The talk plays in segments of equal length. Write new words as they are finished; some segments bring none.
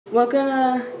We're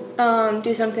gonna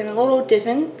do something a little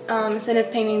different. Instead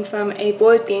of painting from a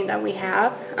board game that we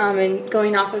have and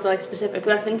going off of like specific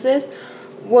references,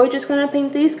 we're just gonna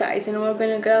paint these guys and we're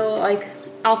gonna go like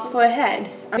alpha for a head.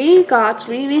 We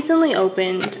recently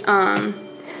opened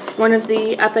one of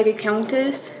the Epic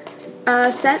Encounters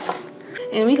sets,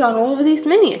 and we got all of these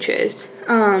miniatures.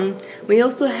 We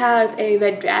also have a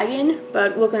red dragon,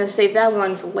 but we're gonna save that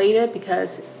one for later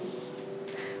because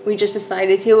we just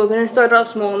decided to. We're gonna start off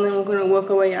small and then we're gonna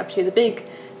work our way up to the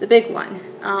big one,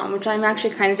 which I'm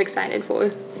actually kind of excited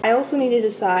for. I also need to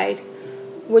decide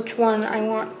which one I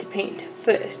want to paint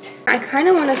first. I kind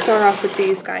of want to start off with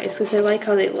these guys because I like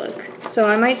how they look. So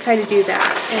I might try to do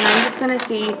that, and I'm just gonna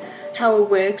see how it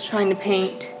works trying to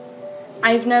paint.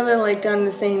 I've never like done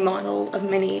the same model of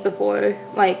Mini before,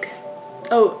 like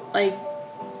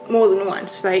more than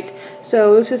once, right?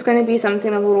 So this is going to be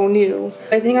something a little new.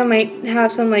 I think I might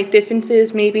have some like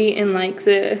differences maybe in like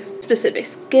the specific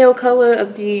scale color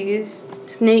of these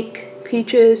snake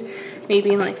creatures,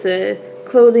 maybe in like the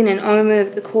clothing and armor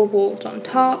of the kobolds on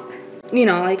top. You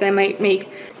know, like I might make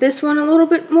this one a little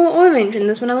bit more orange and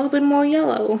this one a little bit more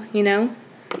yellow, you know?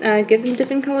 Give them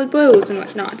different colored bows and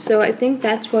whatnot. So I think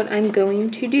that's what I'm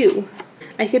going to do.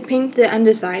 I could paint the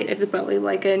underside of the belly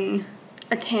like a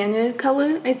tanner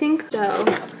color, I think. So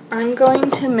I'm going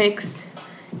to mix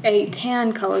a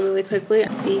tan color really quickly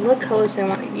and see what colors I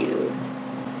want to use.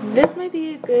 This might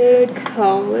be a good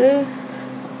color.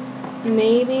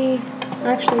 Maybe,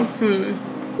 actually,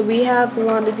 we have a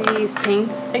lot of these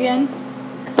paints again.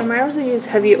 So I might also use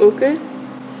heavy ochre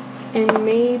and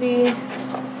maybe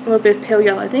a little bit of pale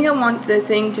yellow. I think I want the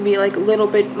thing to be like a little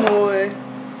bit more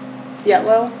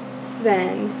yellow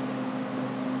than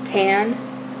tan.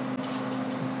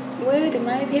 Where did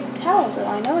my paper towel go?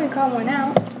 I know I got one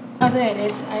out. Oh, there it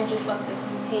is. I just left it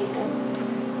on the table.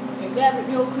 Let me grab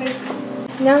it real quick.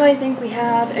 Now I think we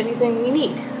have everything we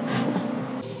need.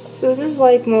 So this is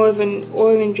like more of an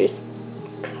orangish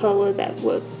color that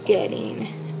we're getting,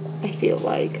 I feel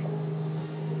like.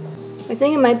 I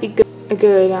think it might be a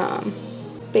good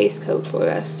base coat for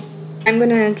us. I'm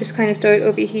gonna just kind of start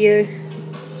over here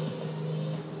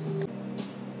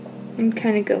and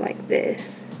kind of go like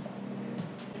this.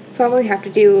 Probably have to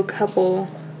do a couple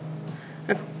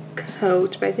of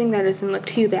coats, but I think that doesn't look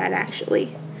too bad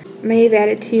actually. May have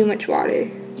added too much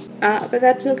water, but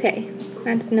that's okay.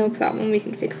 That's no problem, we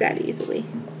can fix that easily.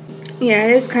 Yeah,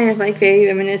 it is kind of like very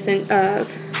reminiscent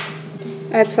of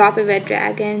a proper red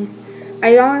dragon.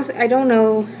 I don't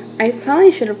know, I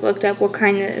probably should have looked up what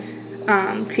kind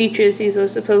of creatures these are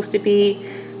supposed to be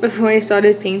before I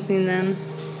started painting them.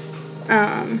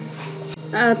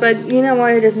 But you know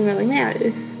what, it doesn't really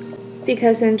matter.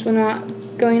 Because since we're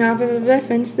not going off of a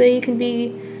reference, they can be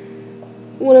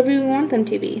whatever you want them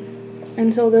to be.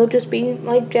 And so they'll just be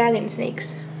like dragon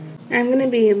snakes. I'm going to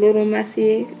be a little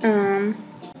messy.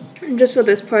 Just for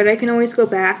this part, I can always go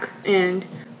back and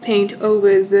paint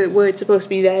over where it's supposed to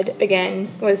be red again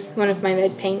with one of my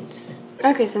red paints.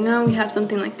 Okay, so now we have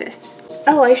something like this.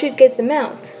 Oh, I should get the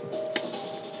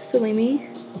mouth. Silly me.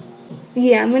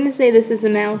 Yeah, I'm going to say this is a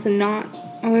mouth and not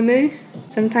armor.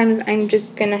 Sometimes I'm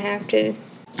just gonna have to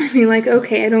be like,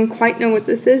 okay, I don't quite know what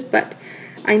this is, but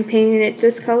I'm painting it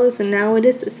this color, so now it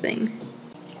is this thing.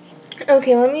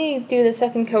 Okay, let me do the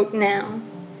second coat now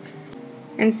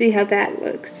and see how that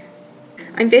looks.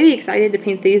 I'm very excited to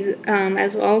paint these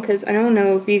as well, because I don't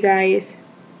know if you guys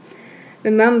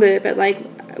remember, but like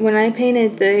when I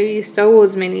painted the Star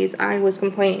Wars minis, I was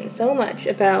complaining so much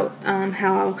about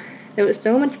how there was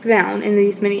so much brown in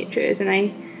these miniatures, and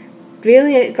I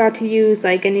really got to use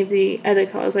like any of the other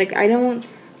colors. Like I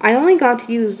only got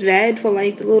to use red for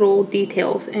like the little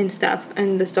details and stuff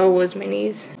in the Star Wars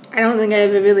minis. I don't think I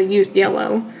ever really used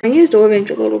yellow. I used orange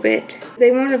a little bit.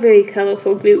 They weren't a very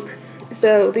colorful group,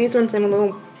 so these ones I'm a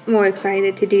little more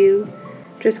excited to do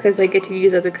just because I get to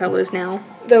use other colors now.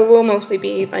 There will mostly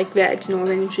be like reds and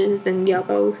oranges and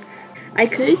yellows. I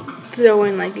could throw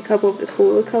in like a couple of the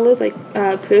cooler colors, like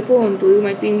purple and blue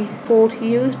might be cool to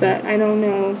use, but I don't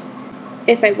know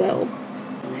if I will.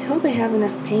 I hope I have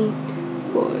enough paint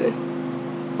for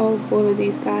all 4 of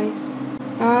these guys.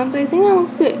 But I think that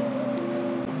looks good.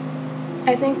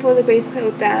 I think for the base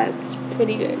coat, that's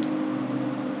pretty good.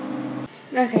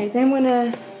 Okay, then I'm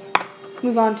gonna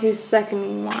move on to the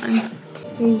second one.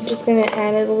 I'm just gonna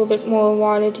add a little bit more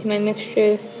water to my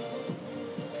mixture.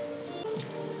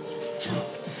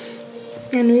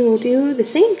 And we will do the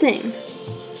same thing.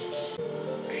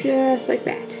 Just like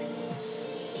that.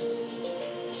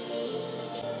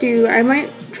 I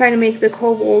might try to make the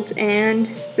kobolds and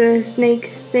the snake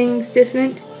things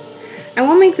different. I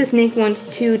won't make the snake ones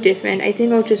too different. I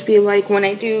think I'll just be like when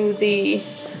I do the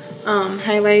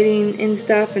highlighting and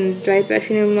stuff and dry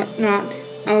brushing and whatnot,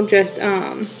 I'll just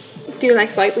do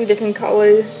like slightly different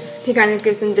colors to kind of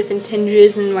give them different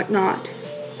tinges and whatnot.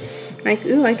 Like,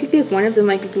 ooh, I could give one of them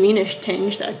like a greenish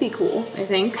tinge. That'd be cool, I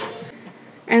think.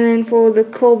 And then for the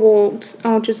kobold,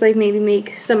 I'll just like maybe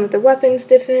make some of the weapons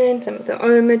different, some of the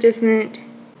armor different,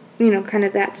 you know, kind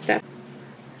of that stuff.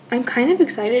 I'm kind of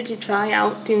excited to try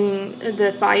out doing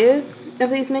the fire of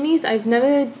these minis. I've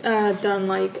never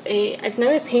I've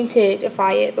never painted a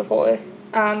fire before.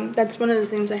 That's one of the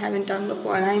things I haven't done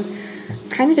before, and I'm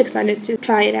kind of excited to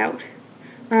try it out.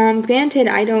 Granted,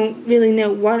 I don't really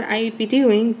know what I'd be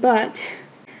doing, but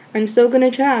I'm still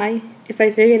gonna try. If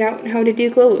I figured out how to do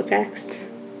glow effects,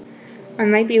 I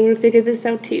might be able to figure this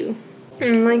out too.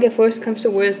 And like if worst comes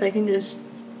to worst, I can just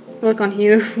look on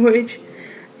Hero Forge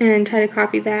and try to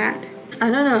copy that. I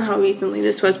don't know how recently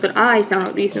this was, but I found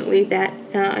out recently that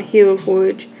Hero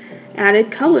Forge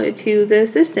added color to the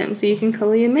system, so you can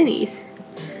color your minis.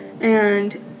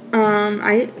 And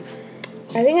I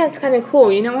think that's kind of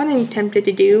cool. You know what I'm tempted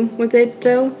to do with it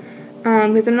though?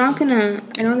 Because I don't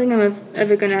think I'm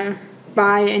ever gonna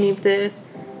buy any of the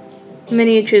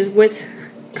miniatures with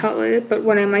color, but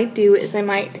what I might do is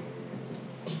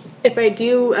if I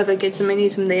do ever get some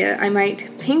minis from there, I might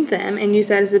paint them and use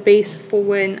that as a base for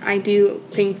when I do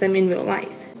paint them in real life.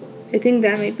 I think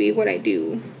that might be what I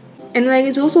do. And like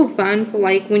it's also fun for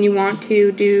like when you have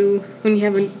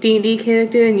a D&D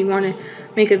character and you want to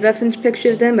make a reference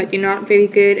picture of them, but you're not very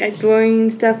good at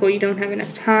drawing stuff, or you don't have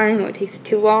enough time, or it takes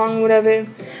too long, or whatever.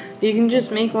 You can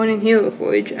just make one in Hero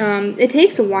Forge. It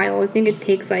takes a while. I think it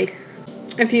takes like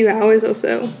a few hours or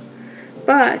so,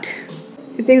 but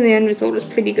I think the end result is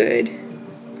pretty good.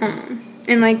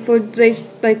 And like for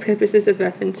like purposes of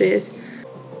references,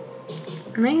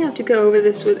 I might have to go over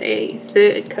this with a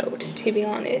third coat, to be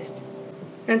honest.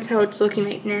 That's how it's looking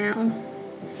right now.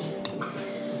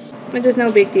 But there's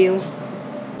no big deal.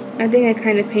 I think I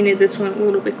kind of painted this one a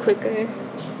little bit quicker,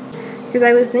 because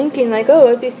I was thinking like, oh,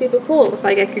 it'd be super cool if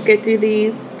like I could get through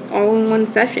these all in one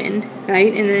session,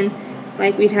 right? And then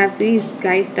like we'd have these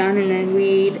guys done, and then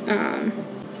we'd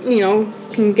you know,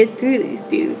 can get through these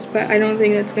dudes. But I don't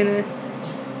think that's gonna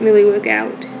really work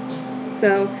out.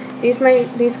 So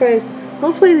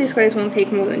hopefully these guys won't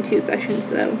take more than 2 sessions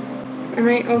though. I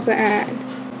might also add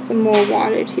some more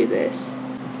water to this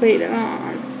later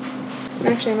on.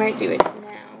 Actually, I might do it now.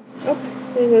 Oh,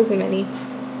 there goes a mini.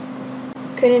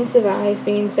 Couldn't survive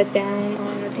being set down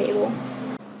on the table.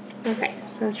 Okay,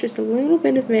 so it's just a little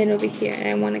bit of red over here, and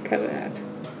I want to cover up.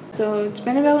 So it's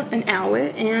been about an hour,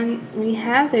 and we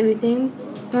have everything.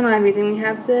 Well, not everything. We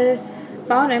have the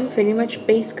bottom pretty much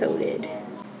base coated.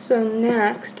 So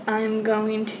next, I'm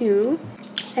going to,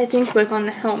 I think, work on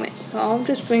the helmet. So I'll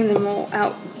just bring them all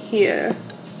out here.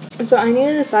 So I need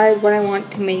to decide what I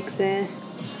want to make the.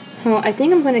 Well, I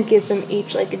think I'm gonna give them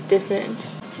each like a different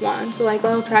one. So like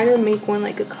I'll try to make one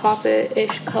like a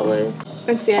copper-ish color.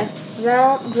 Let's see,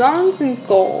 bronze and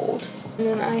gold. And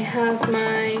then I have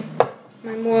my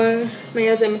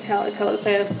other metallic colors.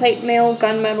 So I have plate mail,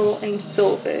 gunmetal, and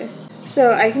silver.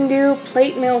 So I can do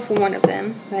plate mail for one of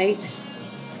them, right?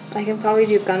 I can probably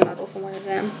do gunmetal for one of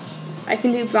them. I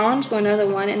can do bronze for another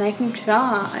one, and I can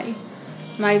try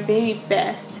my very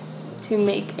best to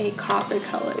make a copper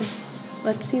color.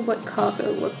 Let's see what copper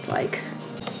looks like.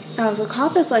 Oh, so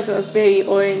copper is like a very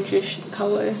orangish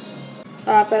color.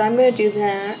 But I'm gonna do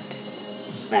that.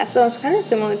 Yeah, so it's kind of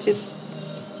similar to.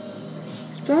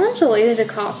 Is bronze related to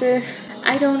copper?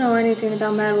 I don't know anything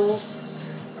about metals.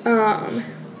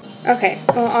 Okay,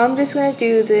 well, I'm just gonna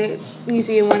do the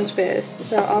easier ones first.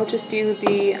 So I'll just do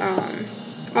the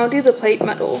plate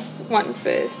metal one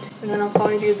first, and then I'll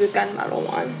probably do the gunmetal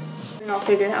one, and I'll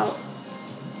figure out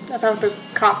about the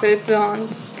copper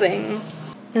bronze thing.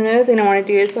 Another thing I want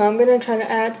to do is, so I'm gonna try to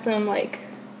add some like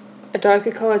a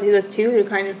darker color to this too, to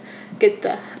kind of get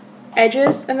the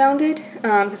edges around it,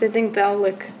 because I think that'll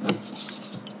look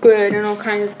good, and it'll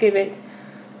kind of give it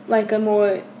like a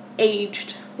more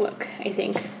aged look, I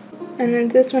think. And then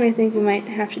this one, I think we might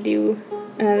have to do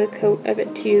another coat of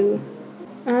it too.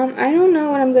 I don't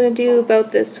know what I'm gonna do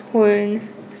about this horn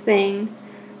thing.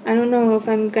 I don't know if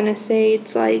I'm gonna say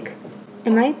it's like, I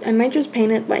might just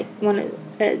paint it like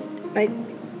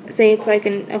say it's like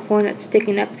a horn that's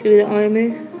sticking up through the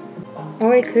armor.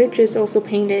 Or I could just also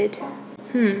paint it.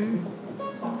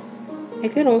 I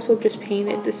could also just paint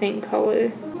it the same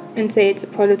color and say it's a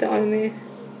part of the armor.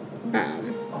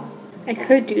 I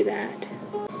could do that.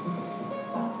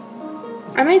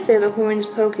 I might say the horn's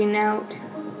poking out.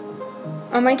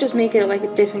 I might just make it like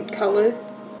a different color.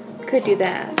 Could do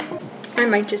that. I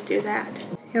might just do that.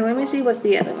 Here, let me see what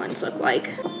the other ones look like.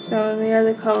 So the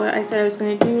other color I said I was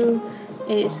going to do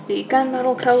is the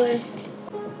gunmetal color.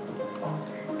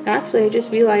 Actually, I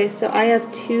just realized, so I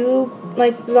have two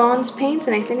like bronze paints,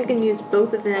 and I think I can use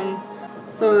both of them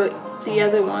for the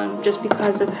other one just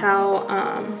because of how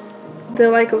they're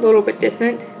like a little bit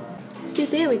different. See,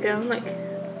 there we go. Like,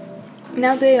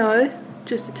 now they are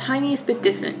just the tiniest bit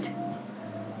different.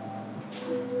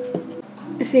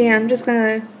 So yeah, I'm just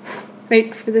gonna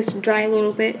wait for this to dry a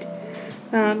little bit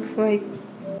before I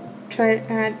try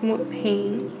to add more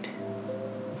paint.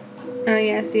 Oh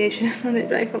yeah, see, I should have let it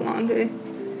dry for longer.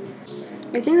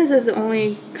 I think this is the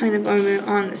only kind of armor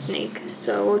on the snake,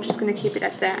 so we're just gonna keep it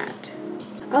at that.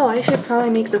 Oh, I should probably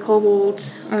make the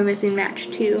Kobold's armor thing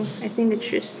match too. I think it's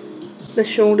just the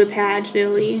shoulder pads,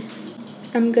 really.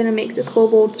 I'm gonna make the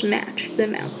Kobolds match the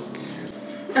mounts.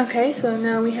 Okay, so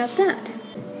now we have that.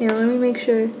 Here, let me make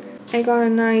sure I got a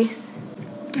nice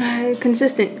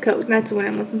consistent coat. That's what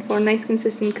I'm looking for, a nice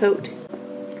consistent coat.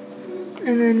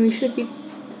 And then we should be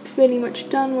pretty much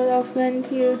done with our friend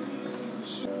here.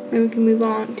 Then we can move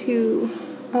on to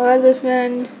our other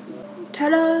friend.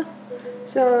 Ta-da!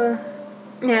 So,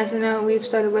 yeah, so now we've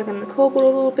started working on the Kobold a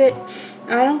little bit.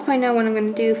 I don't quite know what I'm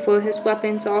going to do for his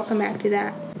weapon, so I'll come back to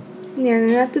that. Yeah, and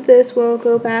then after this, we'll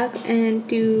go back and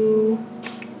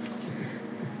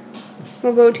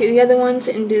we'll go to the other ones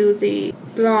and do the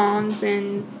bronze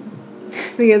and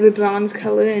the other bronze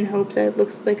color in hopes that it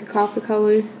looks like a copper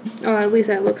color, or at least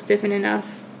that it looks different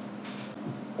enough.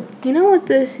 You know what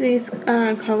these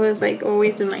colors like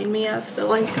always remind me of? So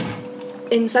like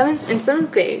in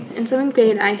seventh grade,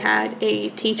 I had a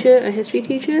teacher, a history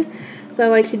teacher, that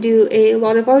liked to do a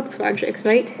lot of art projects,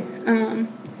 right?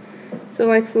 So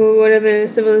like for whatever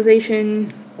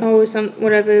civilization or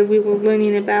whatever we were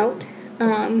learning about,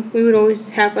 we would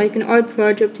always have like an art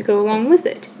project to go along with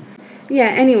it. Yeah,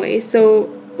 anyway, so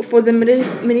for the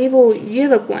medieval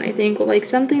Europe one, I think, or like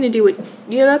something to do with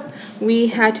Europe, we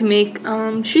had to make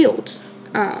shields,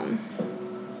 right?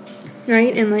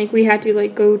 And like we had to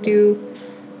like go do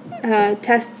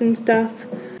tests and stuff.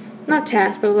 Not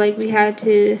tests, but like we had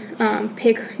to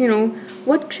pick, you know,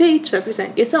 what traits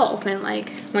represent yourself. And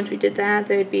like once we did that,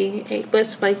 there would be a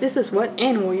list of, like, this is what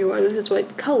animal you are, this is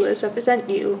what colors represent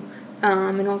you,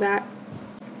 and all that.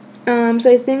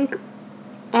 So I think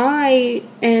I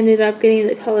ended up getting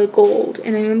the color gold,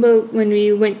 and I remember when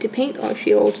we went to paint our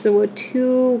shields, there were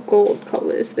 2 gold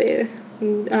colors there.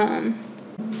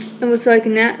 It was like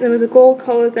there was a gold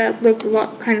color that looked a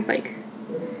lot kind of like,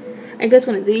 I guess,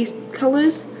 one of these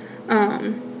colors.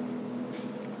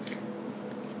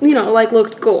 You know, like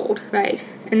looked gold, right?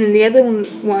 And then the other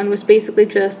one was basically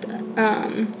just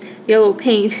yellow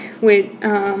paint with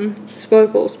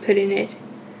sparkles put in it.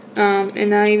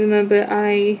 And I remember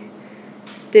I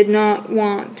did not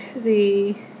want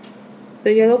the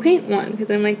yellow paint one, because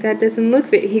I'm like, that doesn't look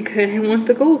very good. I want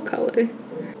the gold color.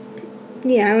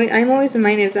 Yeah, I'm always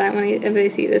reminded of that whenever I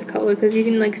see this color, because you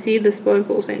can like see the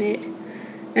sparkles in it,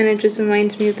 and it just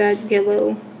reminds me of that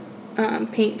yellow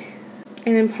paint.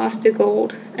 An imposter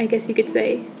gold, I guess you could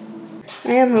say.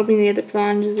 I am hoping the other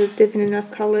bronze is a different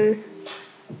enough color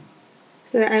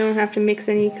so that I don't have to mix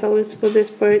any colors for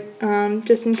this part.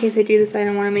 Just in case I do decide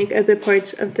I want to make other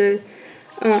parts of the,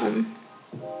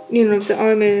 you know, the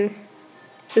armor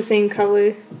the same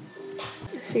color.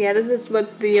 So yeah, this is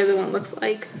what the other one looks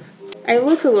like. It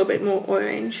looks a little bit more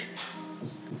orange,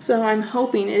 so I'm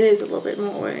hoping it is a little bit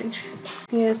more orange.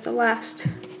 Here's the last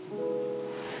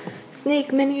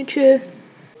snake miniature,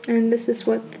 and this is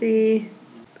what the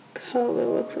color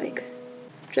looks like.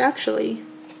 Which actually,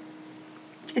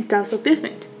 it does look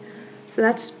different. So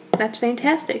that's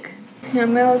fantastic. Now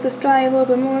I'm gonna let this dry a little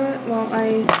bit more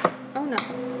while oh no.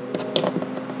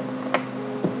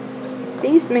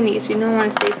 These minis do not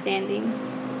want to stay standing.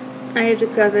 I have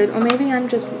discovered, or maybe I'm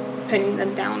just putting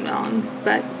them down wrong,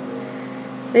 but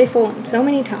they've fallen so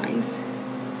many times.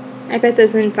 I bet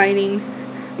there's infighting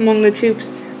among the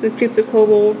troops of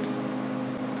kobolds.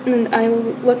 And I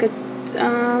will look at,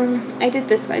 I did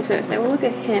this guy first. I will look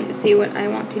at him to see what I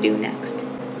want to do next.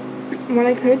 What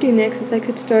I could do next is I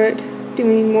could start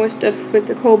doing more stuff with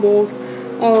the kobold,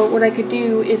 or what I could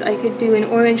do is I could do an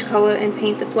orange color and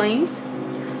paint the flames,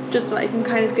 just so I can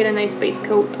kind of get a nice base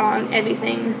coat on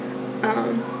everything.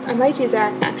 I might do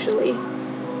that actually.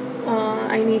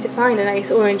 I need to find a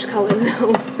nice orange color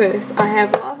though first. I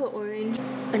have lava orange.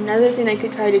 Another thing I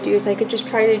could try to do is I could just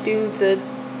try to do the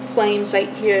flames right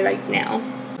here, right now.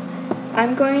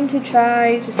 I'm going to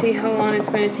try to see how long it's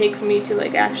going to take for me to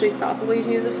like actually properly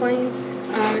do the flames.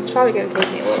 It's probably going to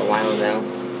take me a little while though.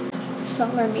 So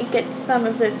let me get some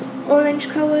of this orange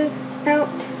color out.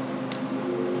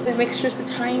 then mix just a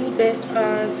tiny bit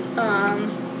of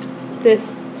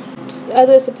this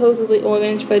other supposedly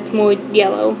orange but more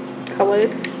yellow color.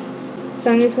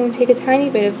 So I'm just going to take a tiny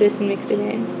bit of this and mix it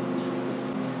in.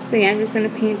 So yeah, I'm just going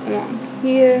to paint along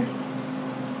here.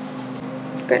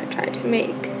 I'm going to try to make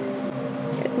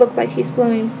it look like he's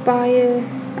blowing fire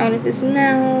out of his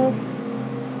mouth.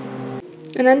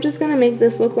 And I'm just going to make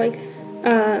this look like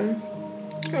a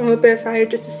little bit of fire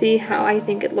just to see how I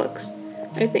think it looks.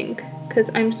 I think, because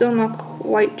I'm still not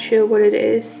quite sure what it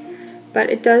is, but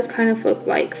it does kind of look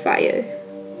like fire.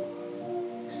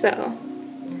 So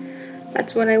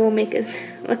that's what I will make it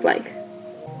look like.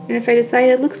 And if I decide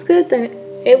it looks good, then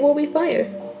it will be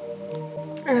fire.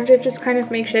 I have to just kind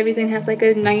of make sure everything has like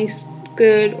a nice,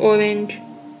 good orange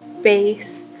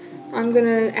base. I'm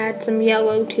gonna add some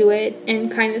yellow to it and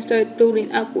kind of start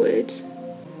building upwards.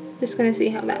 Just gonna see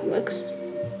how that looks.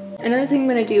 Another thing I'm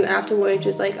gonna do afterwards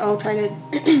is like I'll try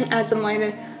to add some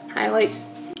lighter highlights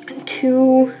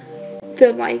to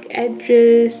the like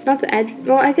edges, not the edge,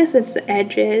 well I guess it's the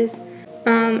edges.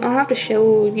 I'll have to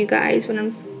show you guys what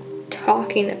I'm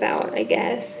talking about, I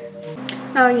guess.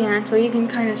 Oh yeah, so you can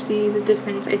kind of see the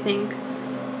difference, I think,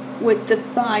 with the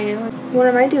fire. What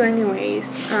I might do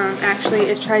anyways, actually,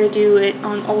 is try to do it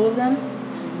on all of them,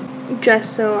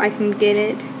 just so I can get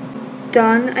it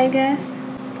done, I guess.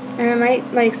 And I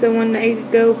might, like, so when I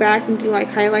go back and do, like,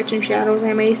 highlights and shadows,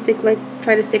 I may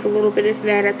try to stick a little bit of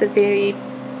that at the very,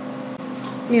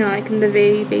 you know, like, in the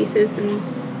very bases and,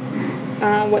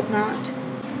 whatnot.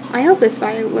 I hope this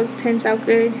fire look turns out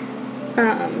good.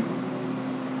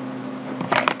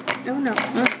 Oh no,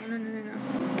 no.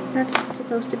 That's not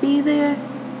supposed to be there.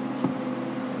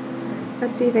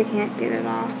 Let's see if I can't get it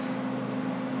off.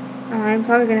 I'm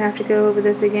probably gonna have to go over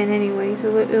this again anyway,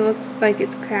 so it looks like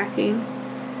it's cracking.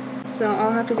 So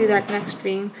I'll have to do that next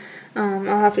stream.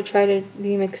 I'll have to try to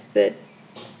remix the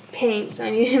paint, so I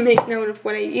need to make note of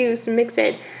what I used to mix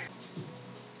it.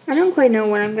 I don't quite know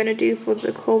what I'm gonna do for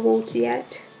the kobolds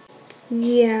yet.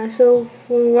 Yeah, so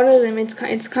for one of them, it's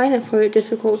kind of quite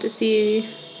difficult to see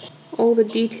all the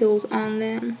details on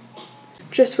them.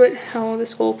 Just how the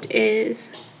sculpt is.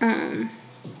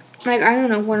 Like, I don't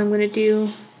know what I'm gonna do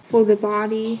for the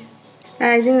body.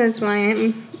 I think that's why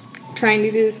I'm trying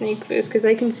to do the snake first, because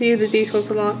I can see the details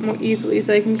a lot more easily,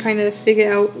 so I can kind of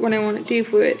figure out what I want to do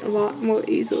for it a lot more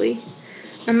easily.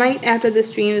 I might, after the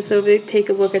stream is over, take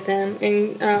a look at them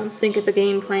and think of a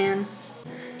game plan.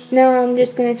 Now I'm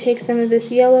just going to take some of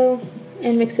this yellow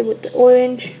and mix it with the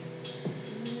orange.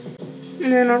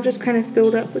 And then I'll just kind of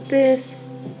build up with this.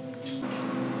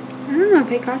 I don't know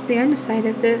if I got the underside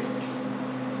of this.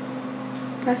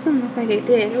 Doesn't look like I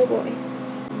did, oh boy.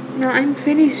 No, I'm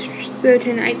pretty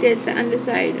certain I did the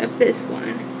underside of this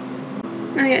one.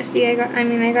 Oh yeah, see, I got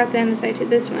the underside to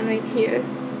this one right here.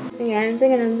 Yeah, I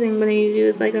think another thing I'm gonna need to do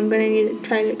is like I'm gonna need to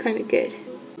try to kind of get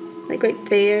like right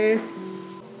there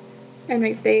and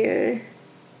right there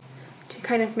to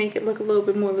kind of make it look a little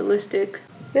bit more realistic.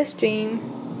 This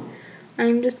stream,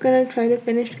 I'm just gonna try to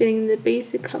finish getting the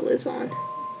basic colors on.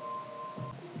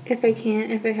 If I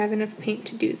can, if I have enough paint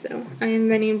to do so. I am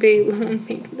running very low on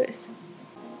paint for this.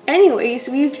 Anyways,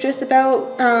 we've just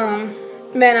about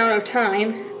ran out of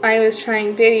time. I was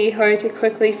trying very hard to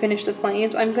quickly finish the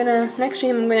flames. Next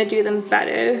stream I'm gonna do them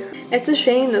better. It's a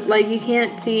shame that like you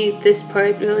can't see this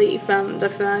part really from the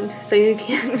front, so you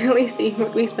can't really see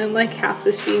what we spent like half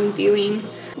the stream doing.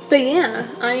 But yeah,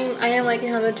 I am liking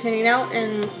how they're turning out,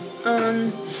 and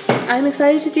I'm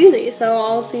excited to do these, so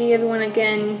I'll see everyone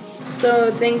again.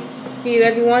 So thank you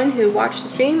everyone who watched the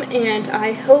stream, and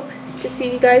I hope to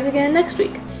see you guys again next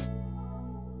week.